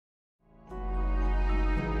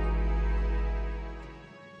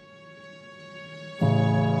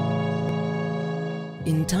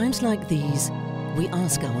In times like these, we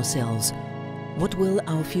ask ourselves, what will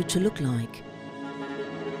our future look like?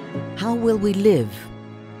 How will we live,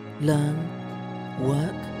 learn,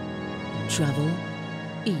 work, travel,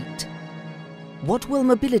 eat? What will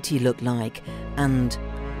mobility look like, and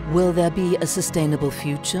will there be a sustainable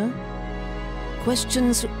future?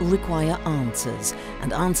 Questions require answers,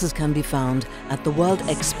 and answers can be found at the World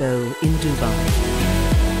Expo in Dubai,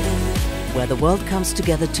 where the world comes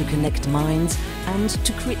together to connect minds and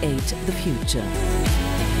to create the future.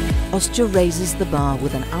 Austria raises the bar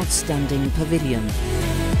with an outstanding pavilion.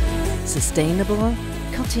 Sustainable,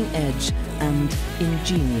 cutting edge and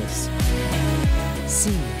ingenious.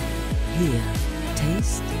 See, hear,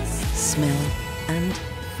 taste, smell and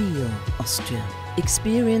feel Austria.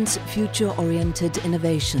 Experience future-oriented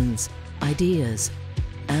innovations, ideas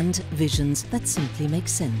and visions that simply make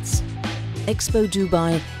sense. Expo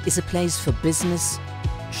Dubai is a place for business,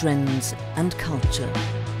 trends and culture.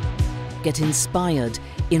 Get inspired,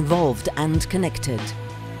 involved and connected.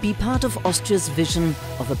 Be part of Austria's vision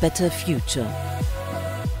of a better future.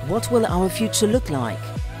 What will our future look like?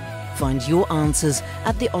 Find your answers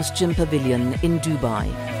at the Austrian Pavilion in Dubai.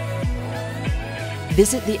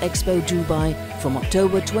 Visit the Expo Dubai from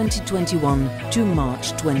October 2021 to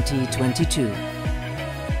March 2022.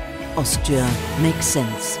 Austria makes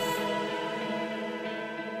sense.